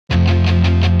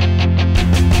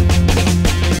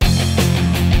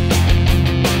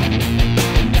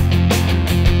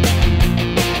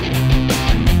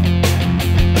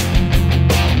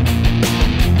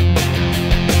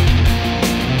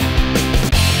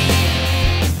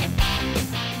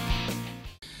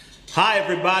Hi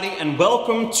everybody and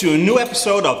welcome to a new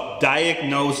episode of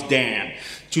DiagnoseDan.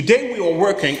 Today we are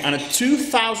working on a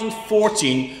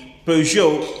 2014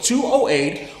 Peugeot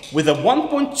 208 with a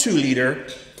 1.2 liter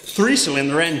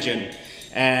 3-cylinder engine.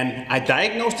 And I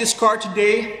diagnosed this car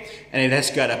today and it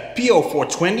has got a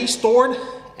P0420 stored.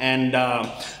 And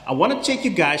I want to take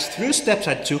you guys through the steps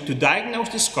I took to diagnose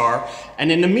this car. And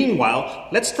in the meanwhile,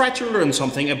 let's try to learn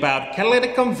something about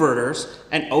catalytic converters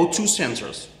and O2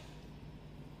 sensors.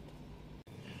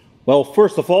 Well,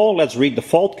 first of all, let's read the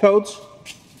fault codes.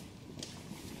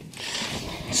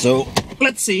 So,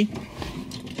 let's see.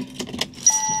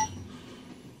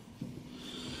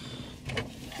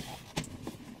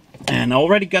 And I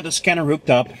already got the scanner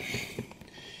hooked up.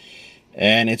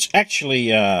 And it's actually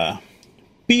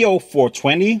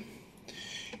P0420.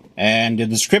 And the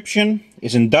description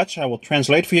is in Dutch. I will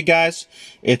translate for you guys.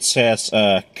 It says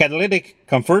catalytic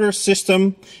converter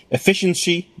system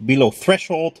efficiency below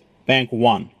threshold bank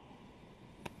 1.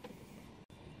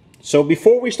 So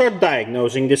before we start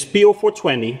diagnosing this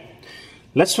P0420,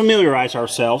 let's familiarize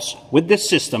ourselves with this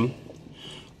system.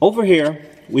 Over here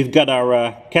we've got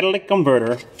our catalytic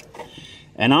converter,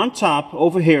 and on top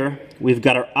over here we've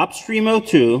got our upstream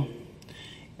O2,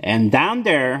 and down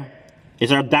there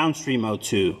is our downstream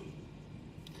O2.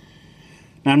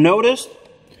 Now notice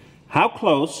how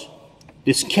close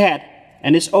this cat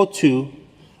and this O2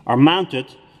 are mounted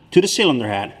to the cylinder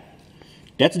head.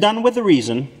 That's done with a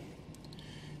reason.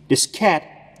 This cat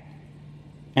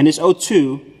and this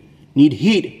O2 need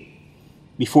heat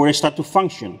before they start to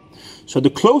function. So the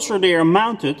closer they are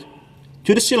mounted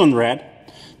to the cylinder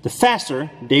head, the faster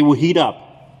they will heat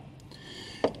up.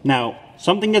 Now,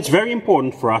 something that's very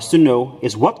important for us to know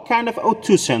is what kind of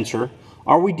O2 sensor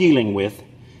are we dealing with.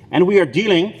 And we are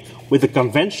dealing with a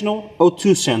conventional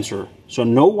O2 sensor, so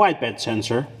no white bed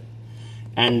sensor.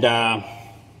 And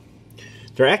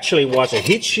there actually was a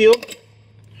heat shield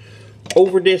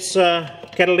over this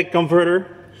catalytic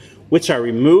converter, which I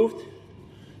removed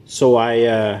so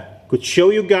I could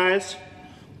show you guys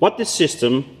what this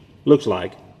system looks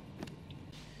like.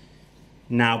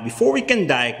 Now, before we can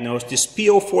diagnose this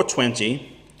P0420,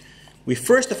 we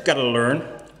first have got to learn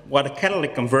what a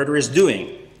catalytic converter is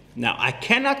doing. Now, I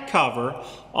cannot cover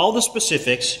all the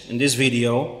specifics in this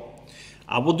video.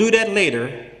 I will do that later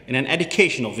in an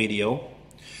educational video.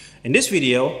 In this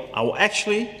video, I will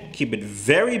actually keep it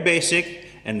very basic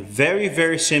and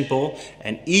very simple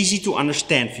and easy to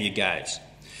understand for you guys.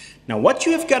 Now, what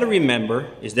you have got to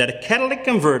remember is that a catalytic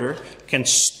converter can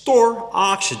store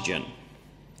oxygen.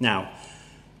 Now,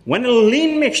 when a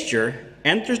lean mixture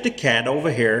enters the cat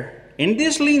over here, in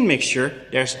this lean mixture,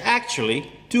 there's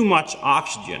actually too much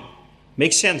oxygen.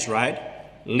 Makes sense, right?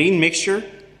 Lean mixture,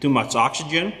 too much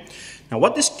oxygen. Now,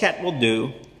 what this cat will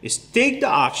do is take the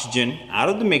oxygen out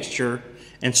of the mixture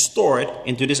and store it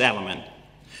into this element.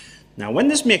 Now, when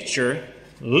this mixture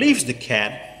leaves the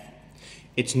cat,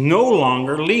 it's no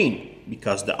longer lean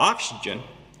because the oxygen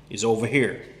is over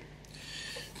here.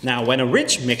 Now, when a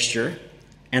rich mixture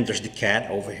enters the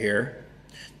cat over here,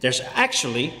 there's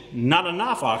actually not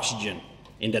enough oxygen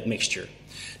in that mixture.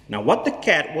 Now, what the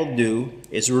cat will do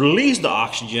is release the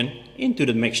oxygen into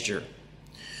the mixture.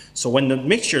 So when the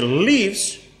mixture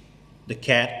leaves the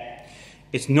cat,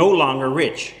 it's no longer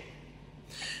rich.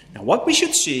 Now, what we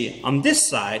should see on this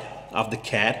side of the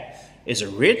cat is a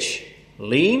rich,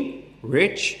 lean,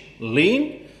 rich,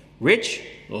 lean, rich,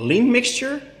 lean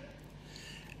mixture.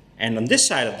 And on this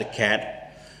side of the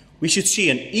cat, we should see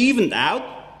an evened out,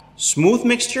 smooth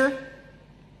mixture.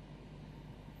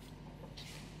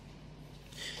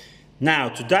 Now,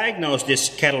 to diagnose this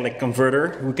catalytic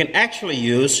converter, we can actually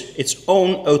use its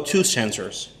own O2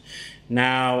 sensors.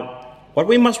 Now, what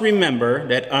we must remember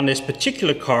that on this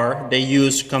particular car, they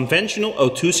use conventional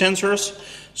O2 sensors,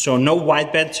 so no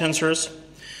white bed sensors.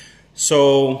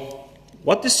 So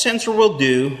what this sensor will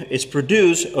do is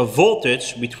produce a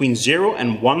voltage between 0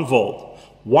 and 1 volt.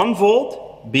 1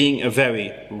 volt being a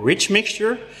very rich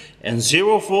mixture and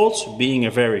 0 volts being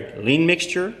a very lean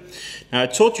mixture. Now, I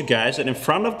told you guys that in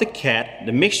front of the cat,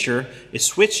 the mixture is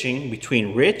switching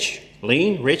between rich,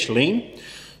 lean, rich, lean.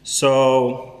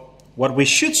 So what we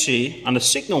should see on the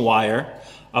signal wire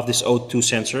of this O2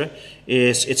 sensor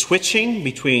is it's switching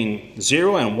between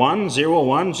 0 and 1, 0,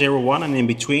 1, 0, 1, and in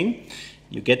between.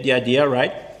 You get the idea,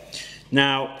 right?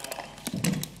 Now,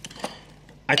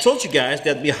 I told you guys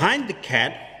that behind the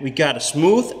cat we got a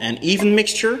smooth and even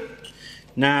mixture.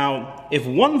 Now, if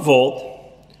 1 volt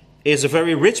is a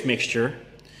very rich mixture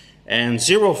and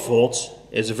 0 volts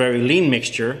is a very lean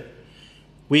mixture,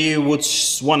 we would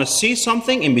want to see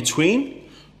something in between,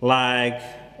 like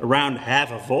around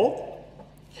half a volt.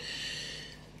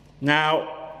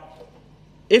 Now,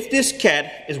 if this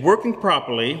cat is working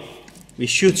properly, we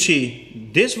should see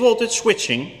this voltage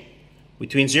switching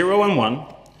between 0 and 1,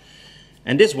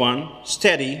 and this one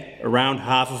steady around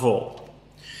half a volt.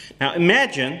 Now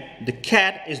imagine the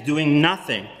cat is doing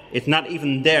nothing, it's not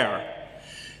even there.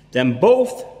 Then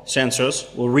both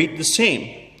sensors will read the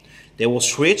same. They will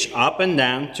switch up and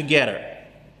down together.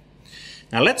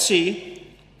 Now let's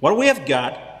see what we have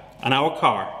got on our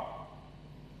car.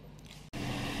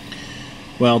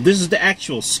 Well, this is the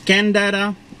actual scan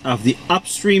data of the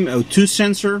upstream O2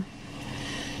 sensor.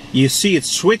 You see it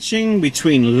switching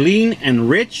between lean and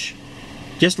rich,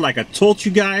 just like I told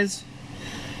you guys.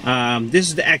 This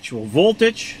is the actual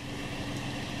voltage,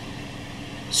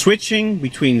 switching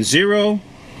between 0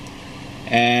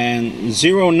 and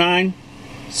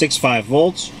 0.965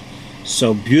 volts.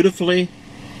 So beautifully,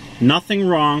 nothing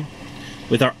wrong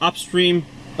with our upstream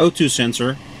O2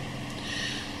 sensor.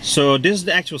 So this is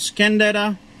the actual scan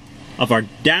data of our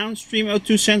downstream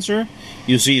O2 sensor.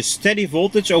 You see a steady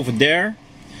voltage over there.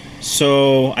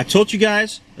 So I told you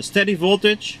guys, a steady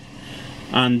voltage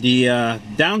on the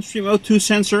downstream O2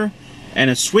 sensor and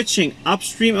a switching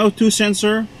upstream O2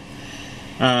 sensor.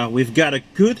 We've got a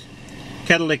good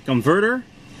catalytic converter,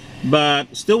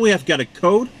 but still we have got a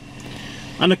code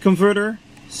on the converter.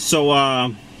 So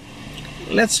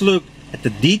let's look at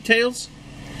the details.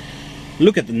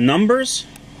 Look at the numbers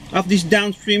of this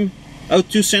downstream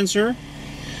O2 sensor.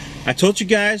 I told you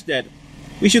guys that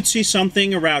we should see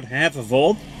something around half a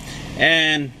volt,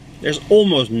 and there's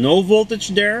almost no voltage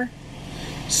there.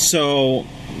 So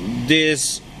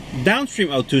this downstream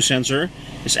O2 sensor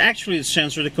is actually the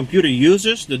sensor the computer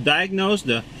uses to diagnose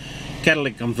the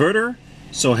catalytic converter.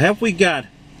 So have we got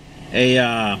a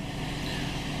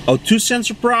O2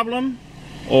 sensor problem,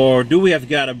 or do we have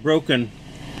got a broken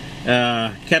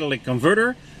catalytic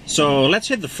converter? So let's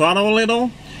hit the throttle a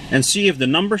little and see if the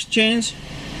numbers change.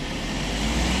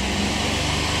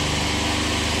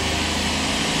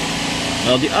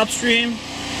 Well, the upstream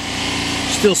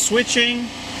still switching,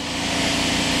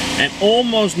 and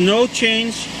almost no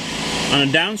change on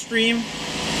the downstream.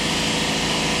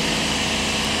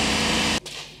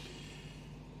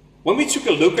 When we took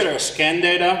a look at our scan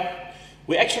data,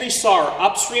 we actually saw our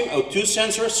upstream O2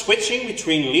 sensor switching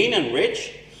between lean and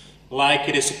rich like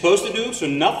it is supposed to do, so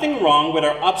nothing wrong with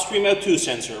our upstream O2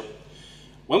 sensor.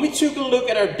 When we took a look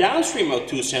at our downstream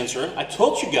O2 sensor, I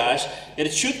told you guys that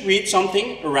it should read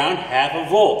something around half a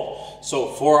volt.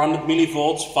 So 400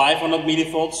 millivolts, 500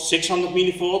 millivolts, 600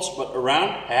 millivolts, but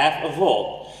around half a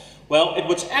volt. Well, it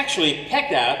was actually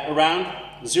pegged out around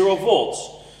 0 volts.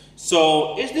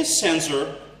 So is this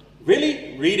sensor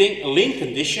really reading a lean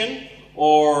condition,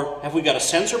 or have we got a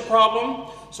sensor problem?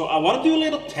 So I want to do a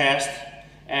little test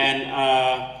and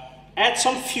add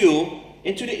some fuel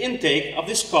into the intake of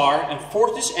this car and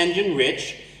force this engine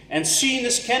rich, and see in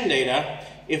the scan data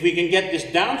if we can get this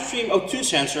downstream O2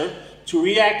 sensor to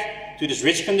react to this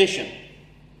rich condition.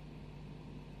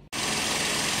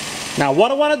 Now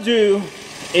what I want to do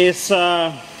is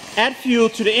add fuel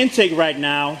to the intake right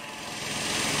now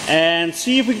and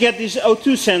see if we get these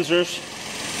O2 sensors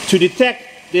to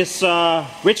detect this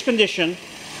rich condition.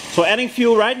 So adding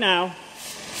fuel right now.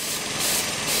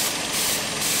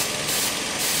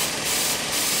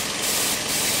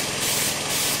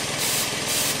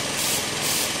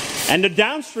 And the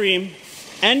downstream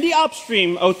and the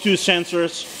upstream O2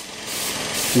 sensors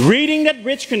reading that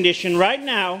rich condition right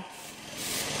now.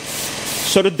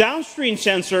 So the downstream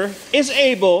sensor is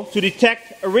able to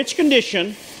detect a rich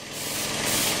condition.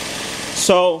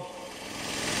 So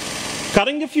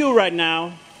cutting the fuel right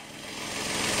now.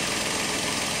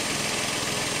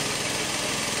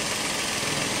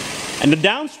 And the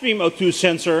downstream O2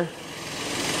 sensor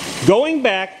going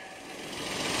back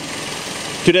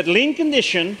to that lean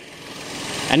condition,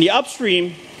 and the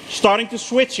upstream starting to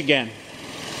switch again.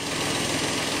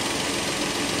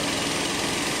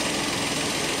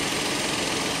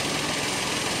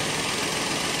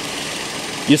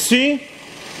 You see,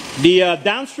 the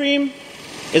downstream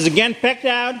is again pegged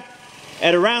out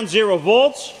at around 0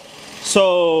 volts.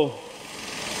 So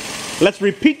let's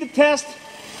repeat the test.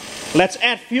 Let's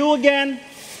add fuel again.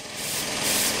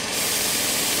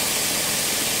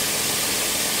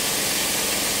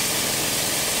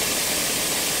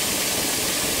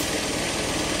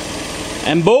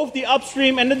 And both the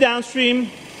upstream and the downstream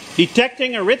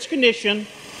detecting a rich condition,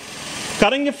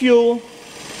 cutting the fuel,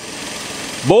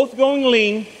 both going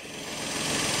lean.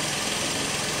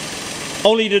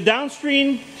 Only the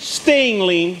downstream staying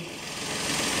lean,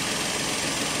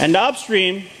 and the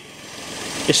upstream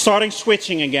is starting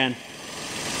switching again.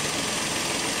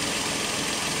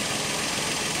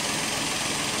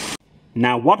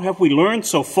 Now what have we learned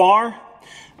so far?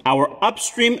 Our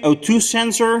upstream O2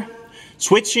 sensor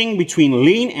switching between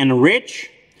lean and rich,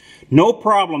 no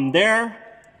problem there.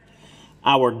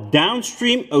 Our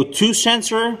downstream O2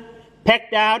 sensor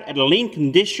pegged out at a lean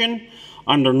condition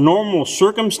under normal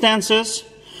circumstances,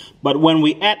 but when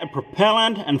we add a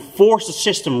propellant and force the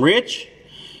system rich,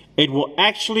 it will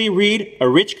actually read a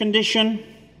rich condition.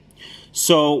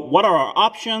 So what are our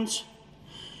options?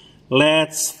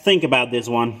 Let's think about this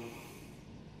one.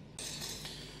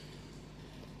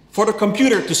 For the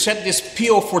computer to set this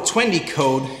P0420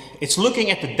 code, it's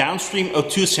looking at the downstream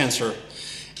O2 sensor.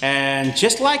 And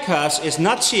just like us, it's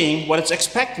not seeing what it's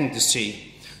expecting to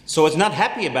see. So it's not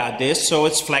happy about this, so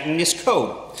it's flagging this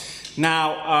code.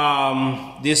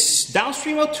 Now, this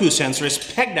downstream O2 sensor is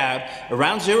pegged out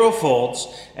around 0 volts,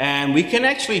 and we can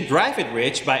actually drive it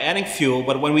rich by adding fuel,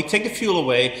 but when we take the fuel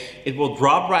away, it will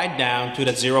drop right down to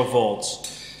that 0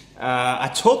 volts. I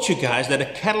told you guys that a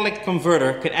catalytic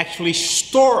converter can actually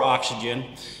store oxygen,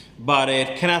 but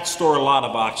it cannot store a lot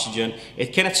of oxygen.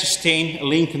 It cannot sustain a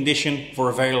lean condition for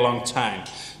a very long time.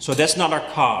 So that's not our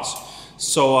cause.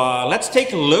 So let's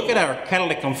take a look at our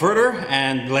catalytic converter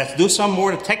and let's do some more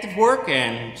detective work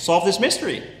and solve this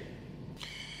mystery.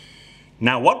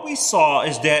 Now what we saw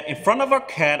is that in front of our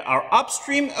cat, our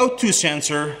upstream O2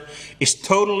 sensor is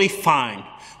totally fine.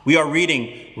 We are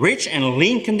reading rich and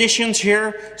lean conditions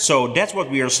here, so that's what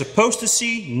we are supposed to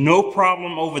see, no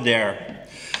problem over there.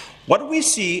 What we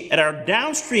see at our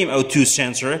downstream O2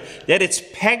 sensor, that it's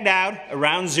pegged out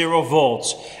around 0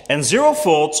 volts. And 0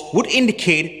 volts would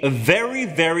indicate a very,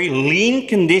 very lean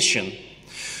condition.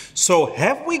 So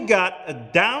have we got a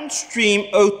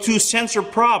downstream O2 sensor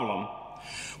problem?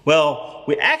 Well,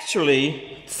 we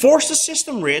actually forced the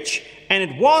system rich and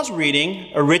it was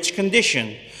reading a rich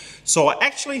condition. So I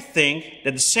actually think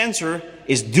that the sensor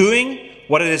is doing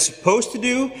what it is supposed to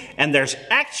do, and there's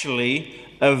actually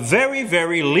a very,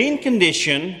 very lean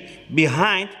condition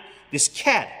behind this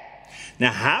cat.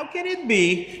 Now how can it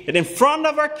be that in front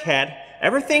of our cat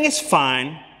everything is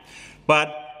fine,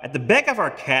 but at the back of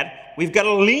our cat we've got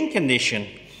a lean condition?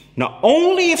 Now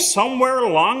only if somewhere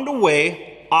along the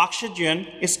way oxygen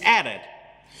is added.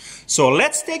 So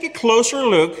let's take a closer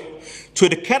look to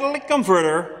the catalytic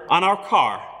converter on our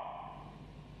car.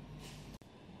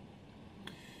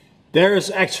 There is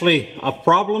actually a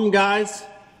problem, guys.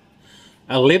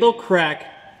 A little crack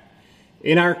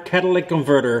in our catalytic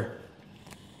converter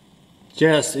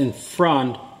just in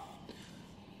front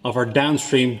of our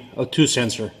downstream O2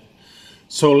 sensor.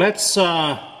 So let's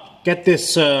get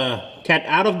this cat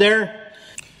out of there.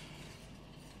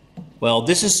 Well,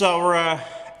 this is our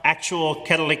actual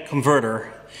catalytic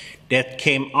converter that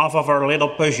came off of our little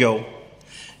Peugeot.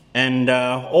 And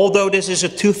although this is a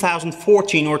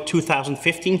 2014 or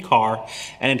 2015 car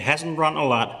and it hasn't run a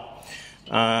lot,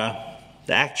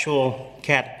 the actual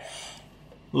cat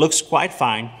looks quite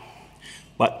fine.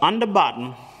 But on the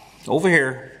bottom, over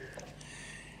here,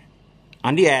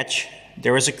 on the edge,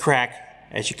 there is a crack,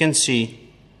 as you can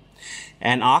see.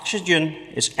 And oxygen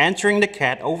is entering the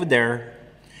cat over there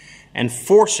and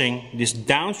forcing this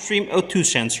downstream O2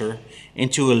 sensor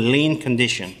into a lean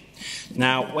condition.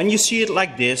 Now, when you see it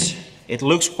like this, it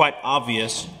looks quite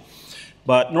obvious,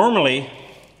 but normally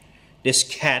this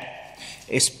cat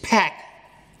is packed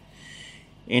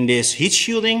in this heat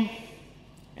shielding,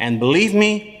 and believe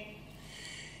me,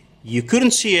 you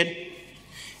couldn't see it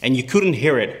and you couldn't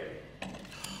hear it.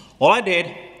 All I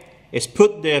did is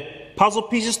put the puzzle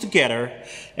pieces together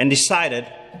and decided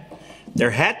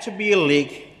there had to be a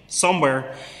leak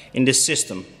somewhere in this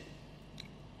system.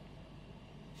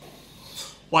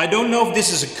 Well, I don't know if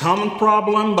this is a common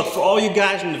problem, but for all you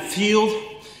guys in the field,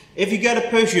 if you got a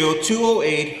Peugeot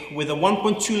 208 with a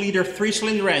 1.2 liter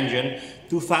 3-cylinder engine,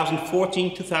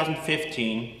 2014,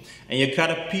 2015, and you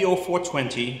got a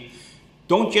P0420,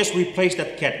 don't just replace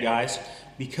that cat, guys,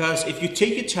 because if you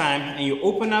take your time and you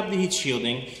open up the heat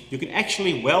shielding, you can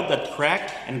actually weld that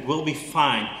crack and it will be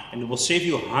fine, and it will save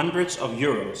you hundreds of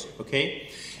euros, okay?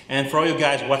 And for all you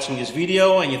guys watching this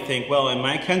video and you think, well, in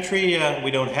my country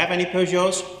we don't have any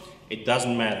Peugeots, it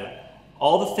doesn't matter.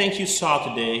 All the things you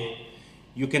saw today,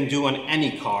 you can do on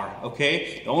any car,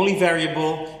 okay? The only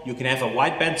variable, you can have a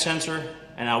wideband sensor,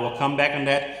 and I will come back on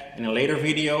that in a later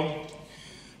video.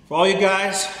 For all you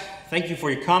guys, thank you for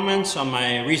your comments on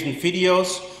my recent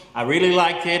videos. I really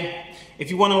liked it. If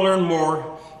you want to learn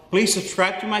more, please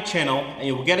subscribe to my channel and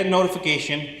you will get a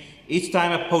notification each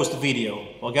time I post a video.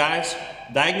 Well guys,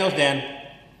 DiagnoseDan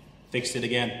fixed it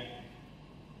again.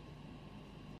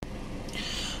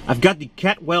 I've got the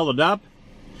cat welded up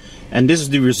and this is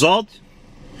the result.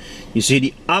 You see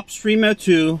the upstream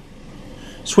O2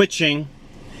 switching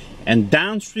and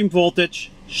downstream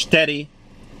voltage steady.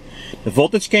 The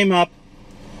voltage came up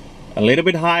a little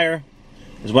bit higher,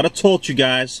 is what I told you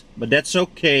guys, but that's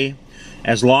okay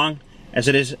as long as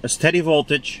it is a steady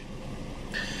voltage.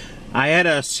 I had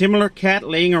a similar cat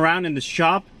laying around in the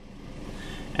shop,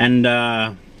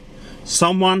 and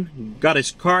someone got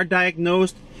his car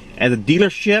diagnosed at the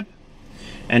dealership,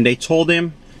 and they told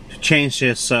him to change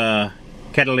his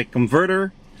catalytic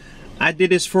converter. I did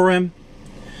this for him,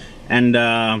 and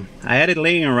I had it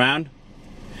laying around,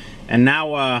 and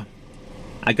now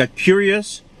I got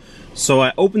curious, so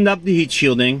I opened up the heat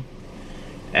shielding,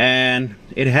 and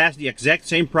it has the exact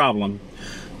same problem.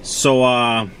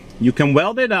 So you can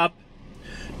weld it up,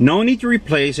 no need to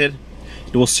replace it.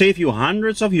 It will save you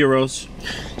hundreds of euros.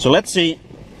 So let's see.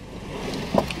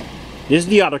 This is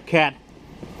the other cat.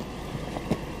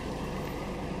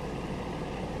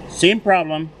 Same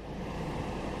problem.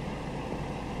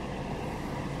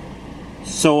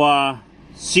 So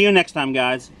see you next time,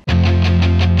 guys.